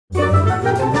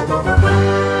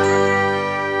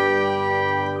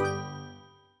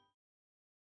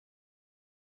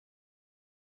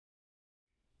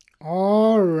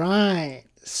Alright,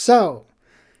 so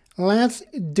let's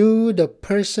do the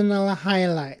personal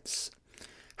highlights.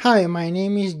 Hi, my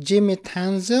name is Jimmy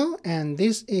Tanzel and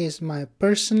this is my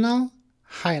personal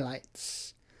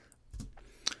highlights.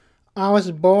 I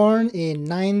was born in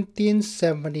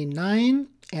 1979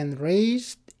 and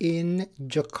raised in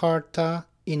Jakarta,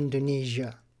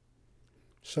 Indonesia.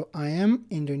 So I am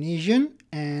Indonesian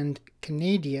and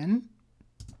Canadian.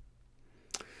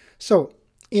 So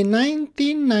in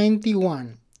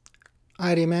 1991,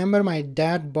 I remember my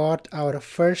dad bought our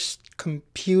first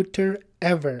computer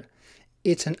ever.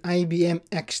 It's an IBM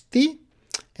XT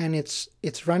and it's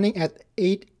running at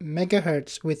 8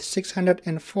 megahertz with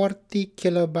 640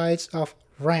 kilobytes of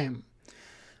RAM.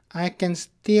 I can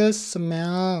still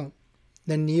smell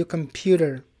the new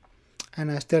computer and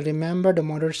I still remember the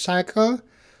motorcycle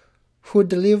who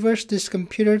delivers this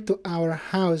computer to our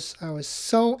house. I was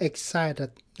so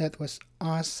excited. That was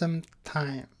awesome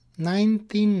time.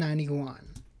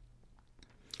 1991.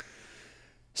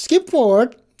 Skip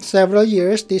forward several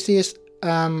years. This is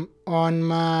on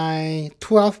my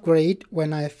 12th grade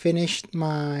when I finished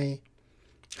my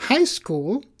high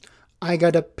school. I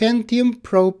got a Pentium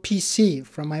Pro PC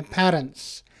from my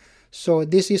parents. So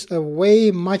this is a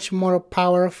way much more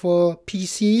powerful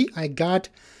PC I got,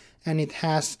 and it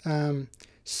has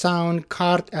sound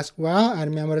card as well. I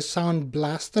remember Sound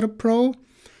Blaster Pro.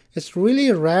 It's really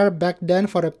rare back then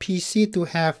for a PC to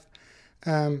have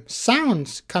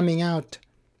sounds coming out.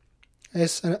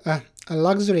 It's a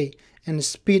luxury, and the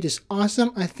speed is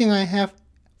awesome. I think I have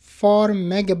 4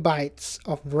 megabytes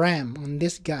of RAM on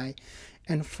this guy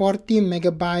and 40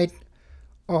 megabyte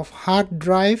of hard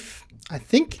drive, I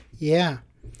think. Yeah.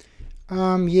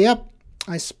 Yep.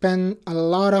 I spent a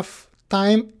lot of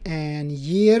time and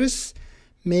years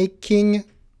making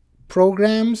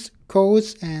programs,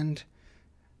 codes, and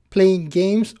playing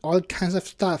games, all kinds of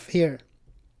stuff here.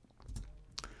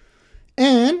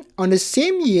 And on the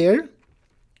same year,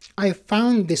 I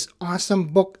found this awesome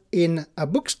book in a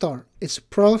bookstore. It's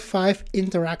Pro 5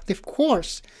 Interactive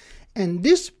Course. And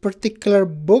this particular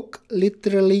book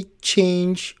literally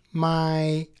changed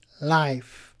my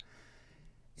life.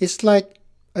 It's like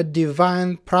a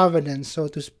divine providence, so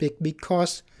to speak,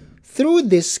 because through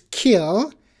this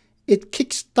skill, it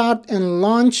kickstart and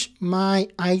launched my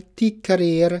IT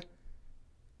career,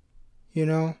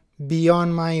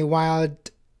 beyond my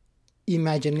wild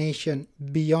imagination,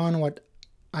 beyond what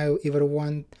I ever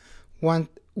wanted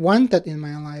in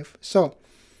my life. So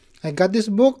I got this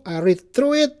book, I read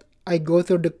through it, I go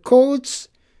through the codes,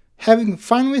 having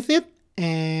fun with it,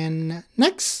 and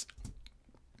next.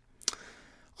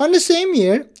 On the same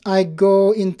year, I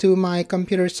go into my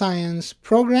computer science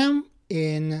program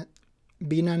in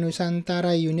Bina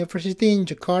Nusantara University in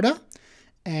Jakarta,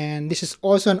 and this is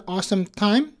also an awesome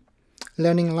time,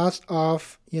 learning lots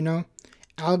of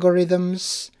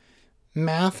algorithms,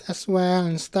 math as well,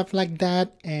 and stuff like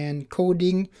that, and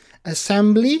coding,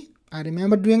 assembly. I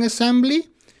remember doing assembly,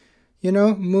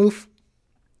 move,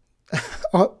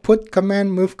 put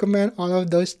command, move command, all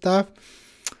of those stuff.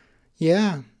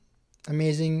 Yeah,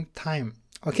 amazing time.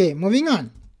 Okay, moving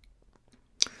on.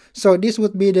 So this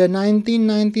would be the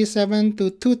 1997 to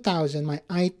 2000, my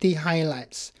IT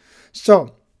highlights.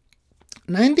 So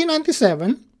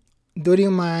 1997,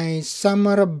 during my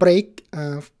summer break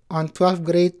on 12th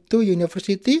grade to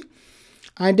university,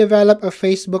 I developed a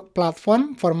Facebook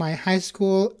platform for my high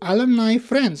school alumni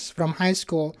friends from high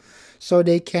school so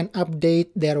they can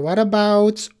update their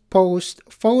whereabouts, post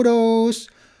photos,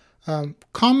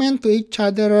 comment to each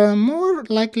other, more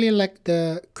likely like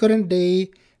the current day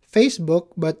Facebook,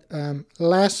 but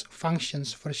less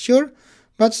functions for sure.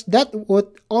 But that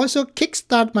would also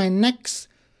kickstart my next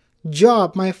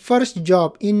job, my first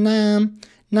job in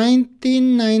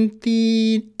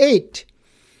 1998.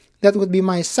 That would be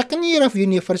my second year of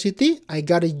university. I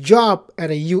got a job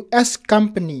at a US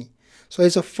company. So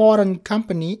it's a foreign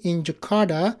company in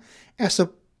Jakarta as a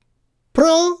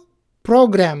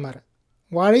programmer.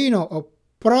 What do you know? A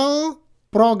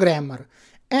programmer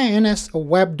and as a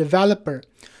web developer.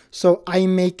 So I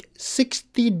make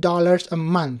 $60 a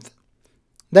month.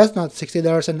 That's not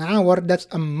 $60 an hour, that's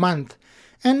a month.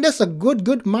 And that's a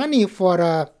good money for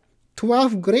a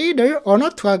 12th grader, or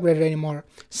not 12th grader anymore,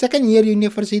 second year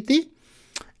university.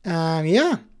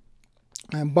 Yeah,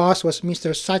 my boss was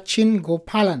Mr. Sachin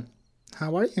Gopalan.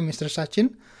 How are you, Mr.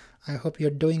 Sachin? I hope you're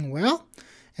doing well.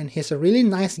 And he's a really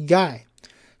nice guy.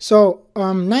 So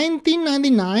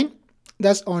 1999,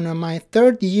 that's on my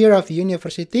third year of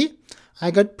university,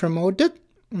 I got promoted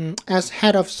as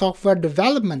head of software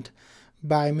development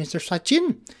by Mr.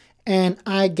 Sachin, and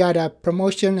I got a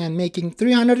promotion and making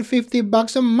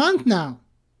 $350 a month now.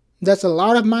 That's a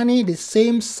lot of money, the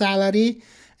same salary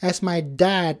as my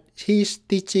dad. He's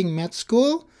teaching med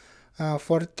school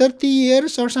for 30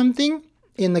 years or something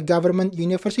in the government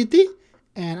university,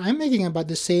 and I'm making about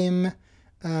the same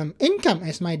income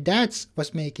as my dad's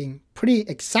was making. Pretty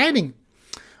exciting.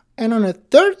 And on a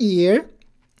third year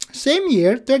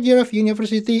of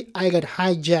university, I got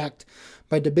hijacked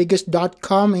by the biggest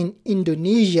 .com in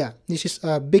Indonesia. This is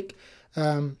a big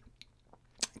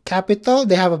capital.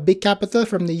 They have a big capital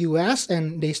from the US,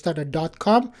 and they start a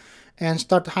 .com and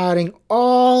start hiring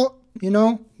all,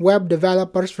 web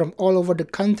developers from all over the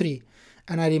country.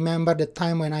 And I remember the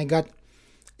time when I got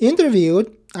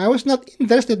interviewed, I was not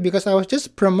interested because I was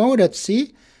just promoted,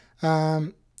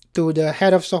 to the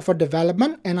head of software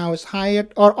development, and I was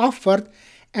hired or offered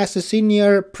as a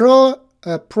senior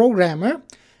programmer,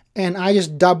 and I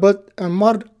just doubled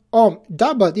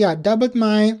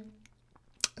my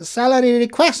salary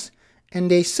request,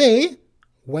 and they say,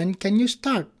 when can you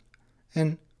start?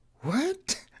 And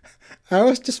what? I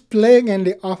was just playing, and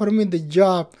they offered me the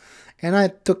job, and I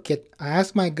took it. I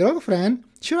asked my girlfriend,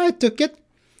 should I take it?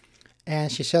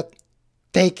 And she said,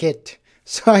 take it.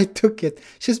 So I took it.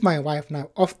 She's my wife now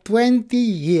of 20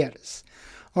 years.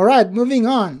 All right, moving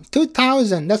on.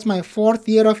 2000, that's my fourth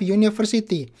year of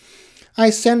university. I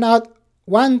sent out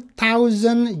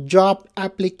 1,000 job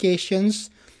applications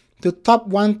to top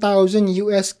 1,000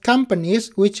 US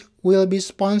companies which will be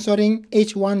sponsoring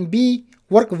H-1B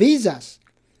work visas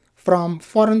from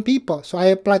foreign people. So I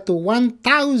applied to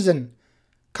 1,000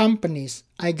 companies.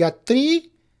 I got 3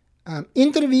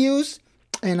 interviews,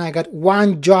 and I got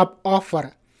 1 job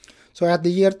offer. So at the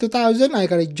year 2000, I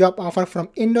got a job offer from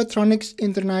Indotronics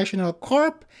International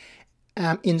Corp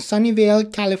in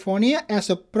Sunnyvale, California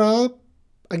as a Perl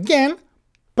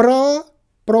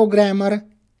programmer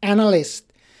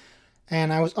analyst.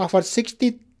 And I was offered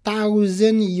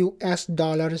 $60,000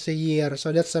 US a year.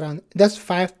 So that's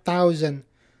 5,000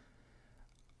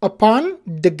 upon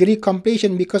degree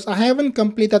completion, because I haven't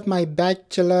completed my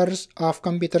bachelor's of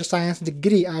computer science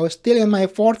degree. I was still in my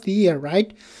 4th year,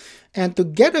 right? And to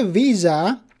get a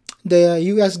visa, the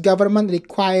US government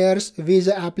requires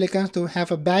visa applicants to have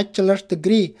a bachelor's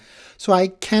degree. So I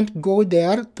can't go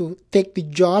there to take the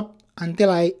job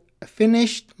until I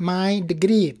finished my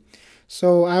degree.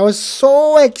 So I was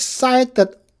so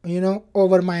excited,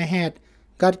 over my head.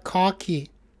 Got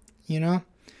cocky,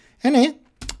 Anyway,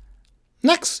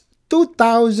 next,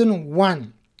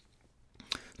 2001.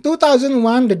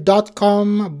 2001, the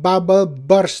 .com bubble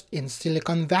burst in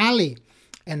Silicon Valley.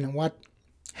 And what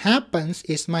happens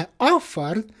is my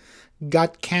offer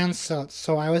got canceled.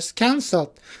 So I was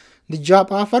canceled. The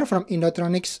job offer from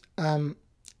Indotronics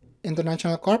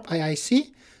International Corp,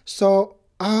 IIC. So,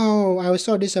 I was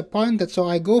so disappointed. So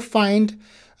I go find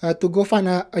a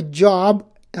job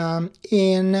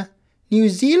in New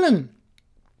Zealand.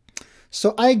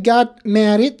 So I got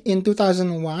married in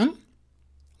 2001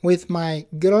 with my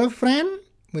girlfriend,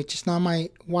 which is now my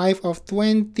wife of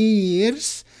 20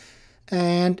 years.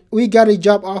 And we got a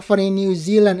job offer in New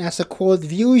Zealand as a Cold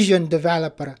Fusion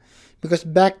developer. Because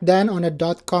back then on a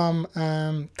 .com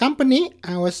company,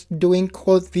 I was doing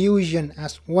Cold Fusion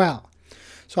as well.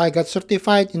 So I got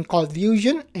certified in Cold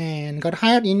Fusion and got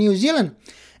hired in New Zealand.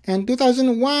 And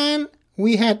 2001,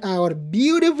 we had our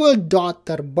beautiful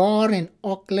daughter born in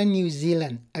Auckland, New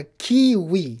Zealand, a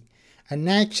Kiwi, a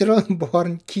natural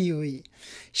born Kiwi.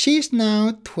 She's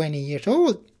now 20 years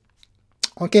old.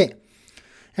 Okay,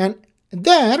 and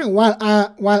there, while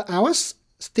I was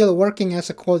still working as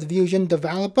a Cold Fusion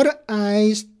developer,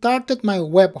 I started my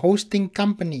web hosting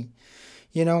company.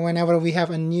 Whenever we have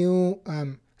a new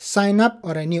sign up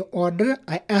or a new order,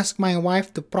 I ask my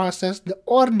wife to process the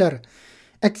order.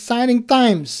 Exciting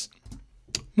times.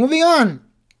 Moving on,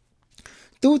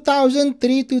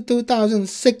 2003 to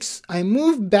 2006, I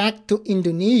moved back to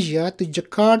Indonesia, to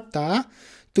Jakarta,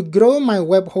 to grow my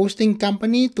web hosting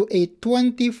company to a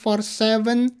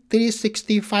 24/7,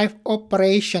 365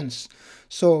 operations.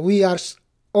 So we are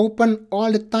open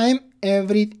all the time,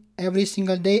 every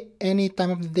single day, any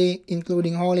time of the day,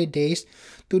 including holidays,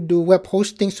 to do web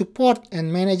hosting support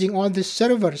and managing all the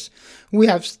servers. We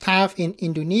have staff in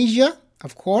Indonesia,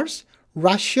 of course,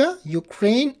 Russia,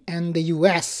 Ukraine, and the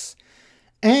US.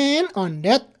 And on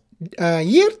that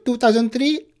year,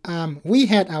 2003, we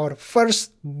had our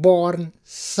firstborn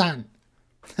son.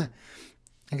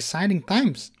 Exciting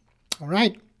times. All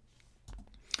right.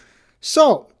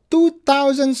 So,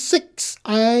 2006,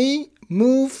 I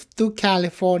moved to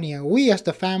California. We as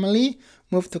the family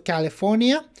moved to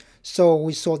California. So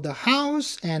we sold the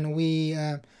house and we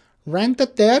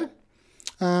rented there.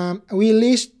 We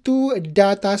leased 2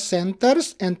 data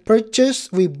centers and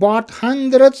we bought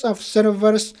hundreds of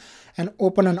servers and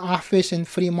opened an office in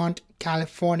Fremont,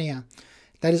 California.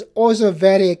 That is also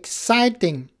very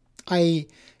exciting. I,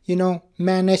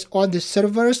 managed all the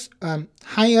servers,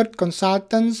 hired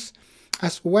consultants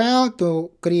as well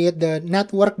to create the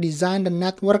network, design the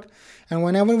network. And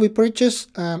whenever we purchase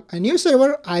a new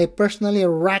server, I personally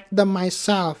rack them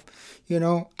myself,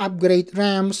 upgrade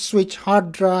RAMs, switch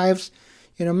hard drives,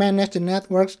 manage the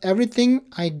networks, everything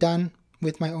I done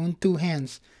with my own 2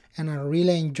 hands. And I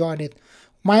really enjoyed it.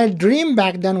 My dream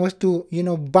back then was to,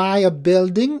 buy a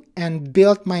building and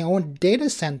build my own data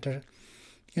center,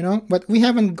 but we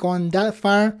haven't gone that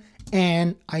far,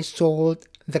 and I sold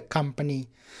the company.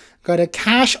 Got a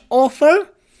cash offer,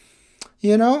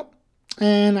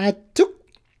 and I took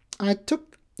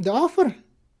the offer.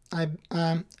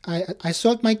 I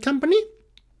sold my company,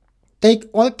 take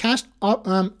all cash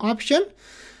option,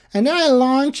 and then I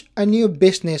launched a new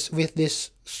business with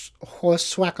this whole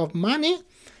swag of money,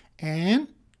 and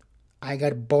I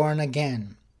got born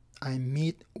again. I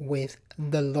meet with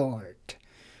the Lord.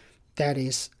 That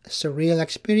is a surreal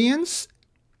experience.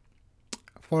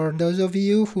 For those of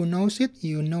you who knows it,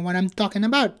 you know what I'm talking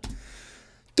about.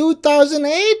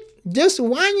 2008, just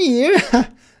 1 year,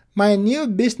 my new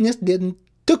business didn't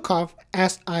took off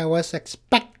as I was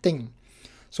expecting.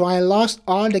 So I lost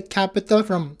all the capital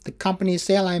from the company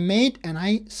sale I made, and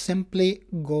I simply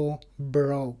go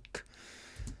broke.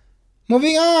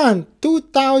 Moving on,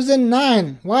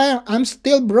 2009. Well, I'm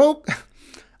still broke.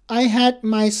 I had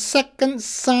my second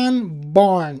son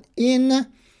born in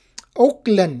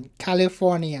Oakland,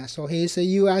 California. So he's a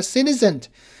U.S. citizen.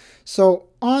 So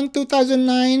on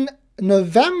 2009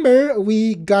 November,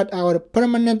 we got our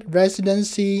permanent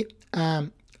residency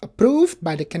approved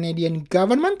by the Canadian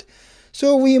government.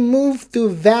 So we moved to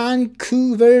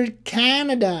Vancouver,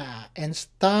 Canada, and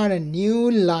start a new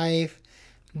life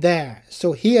there.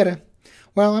 So here,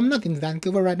 well, I'm not in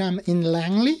Vancouver right now. I'm in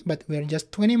Langley, but we're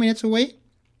just 20 minutes away.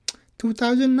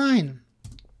 2009.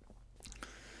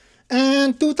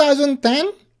 And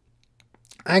 2010,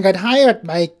 I got hired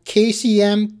by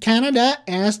KCM Canada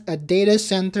as a data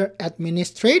center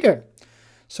administrator.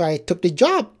 So I took the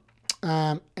job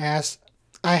as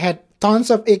I had tons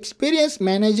of experience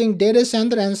managing data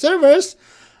center and servers.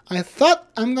 I thought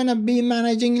I'm going to be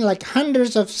managing like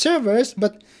hundreds of servers,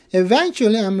 but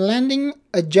eventually I'm landing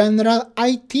a general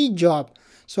IT job.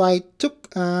 So I took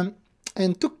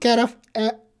care of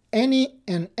any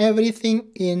and everything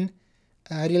in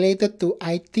related to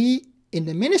IT in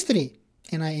the ministry,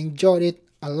 and I enjoyed it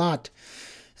a lot.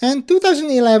 And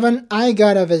 2011, I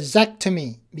got a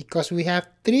vasectomy because we have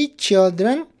 3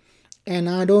 children, and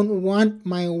I don't want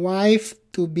my wife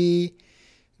to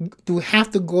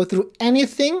have to go through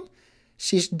anything.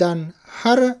 She's done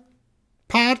her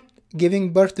part,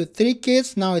 giving birth to 3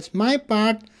 kids. Now it's my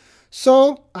part.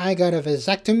 So I got a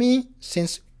vasectomy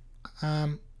since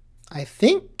I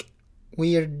think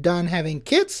we are done having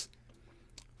kids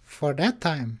for that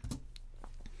time.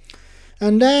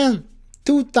 And then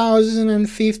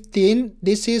 2015,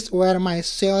 this is where my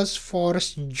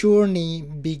Salesforce journey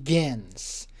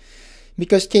begins.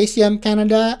 Because KCM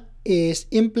Canada is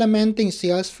implementing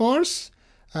Salesforce,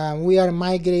 we are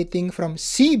migrating from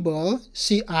Siebel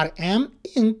CRM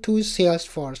into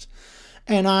Salesforce.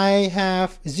 And I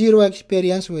have 0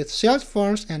 experience with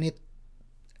Salesforce, and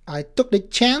I took the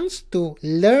chance to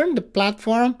learn the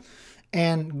platform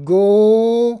and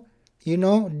go,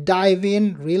 dive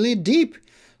in really deep.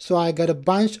 So I got a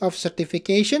bunch of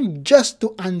certification just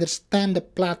to understand the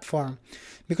platform,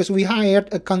 because we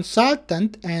hired a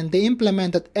consultant and they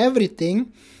implemented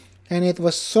everything, and it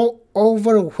was so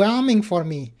overwhelming for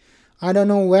me. I don't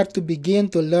know where to begin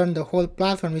to learn the whole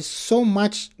platform. There's so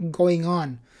much going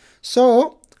on.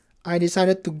 So I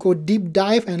decided to go deep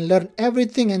dive and learn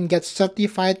everything and get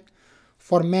certified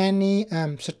for many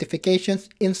certifications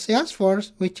in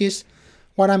Salesforce, which is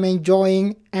what I'm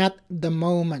enjoying at the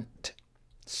moment.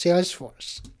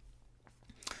 Salesforce.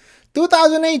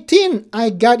 2018,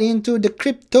 I got into the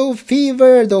crypto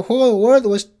fever. The whole world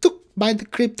was took by the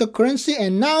cryptocurrency,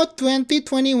 and now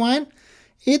 2021,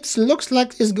 it looks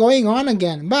like it's going on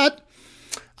again. But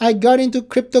I got into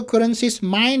cryptocurrencies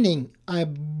mining. I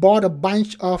bought a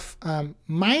bunch of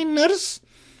miners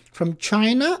from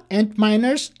China,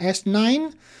 Antminers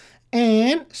S9,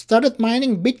 and started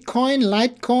mining Bitcoin,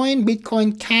 Litecoin,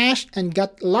 Bitcoin Cash, and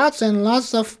got lots and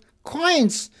lots of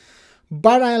coins.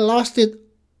 But I lost it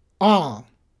all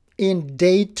in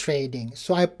day trading.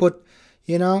 So I put,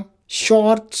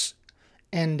 shorts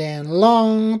and then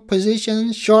long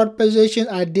position, short position.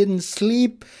 I didn't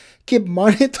sleep, keep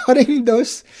monitoring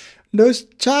those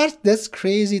charts. That's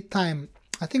crazy time.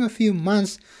 I think a few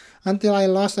months until I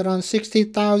lost around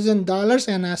 $60,000,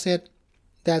 and I said,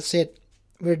 that's it,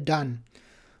 we're done.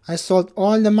 I sold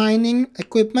all the mining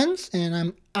equipments and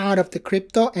I'm out of the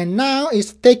crypto, and now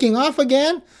it's taking off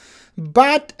again.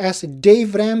 But as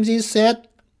Dave Ramsey said,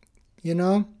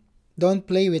 don't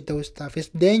play with those stuff. It's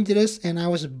dangerous, and I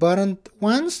was burned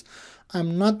once.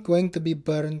 I'm not going to be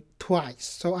burned twice.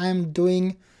 So I'm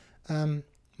doing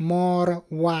more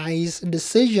wise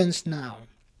decisions now.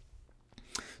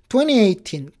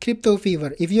 2018, crypto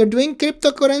fever. If you're doing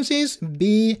cryptocurrencies,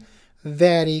 be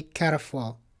very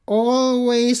careful.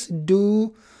 Always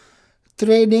do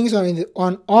tradings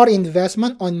or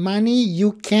investment on money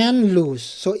you can lose.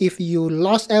 So if you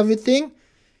lost everything,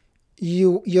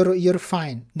 you're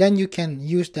fine. Then you can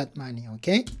use that money,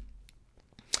 okay?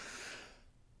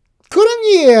 Current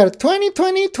year,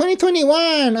 2020,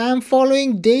 2021. I'm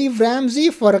following Dave Ramsey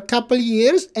for a couple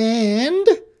years and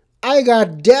I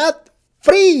got debt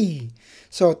free.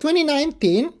 So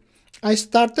 2019, I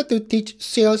started to teach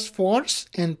Salesforce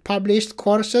and published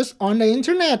courses on the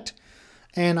internet.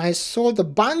 And I sold a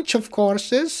bunch of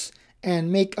courses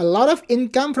and make a lot of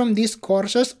income from these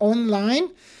courses online.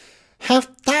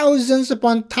 Have thousands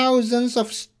upon thousands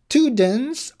of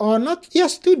students, or not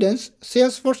just students,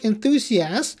 Salesforce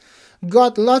enthusiasts.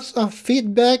 Got lots of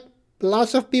feedback,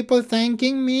 lots of people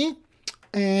thanking me.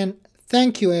 And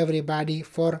thank you everybody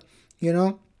for,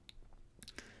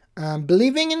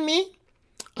 believing in me.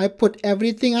 I put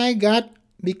everything I got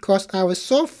because I was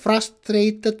so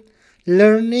frustrated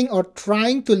learning or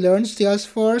trying to learn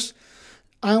Salesforce.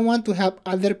 I want to help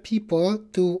other people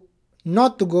to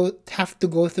not have to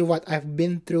go through what I've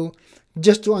been through,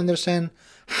 just to understand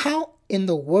how in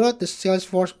the world the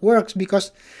Salesforce works,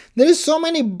 because there is so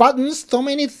many buttons, so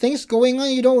many things going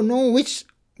on, you don't know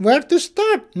where to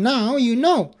start. Now you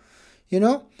know.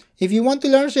 If you want to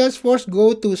learn Salesforce,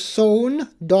 go to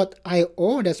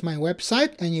zone.io. That's my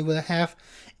website, and you will have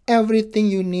everything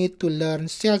you need to learn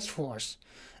Salesforce.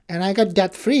 And I got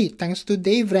that free thanks to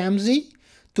Dave Ramsey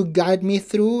to guide me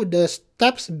through the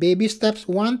steps, baby steps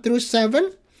 1 through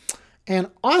 7. And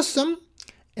awesome.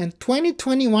 In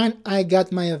 2021, I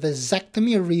got my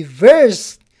vasectomy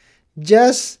reversed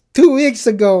just 2 weeks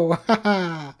ago.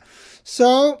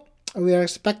 So we are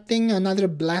expecting another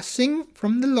blessing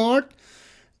from the Lord.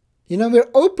 We're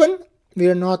open.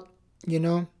 We're not,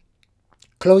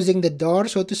 closing the door,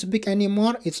 so to speak,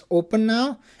 anymore. It's open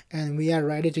now, and we are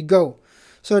ready to go.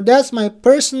 So that's my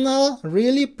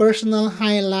really personal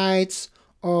highlights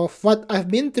of what I've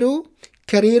been through,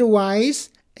 career-wise,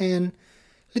 and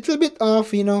little bit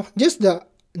of, just the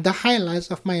highlights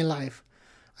of my life.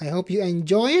 I hope you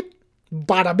enjoy it.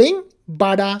 Bada bing,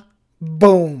 bada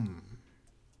boom.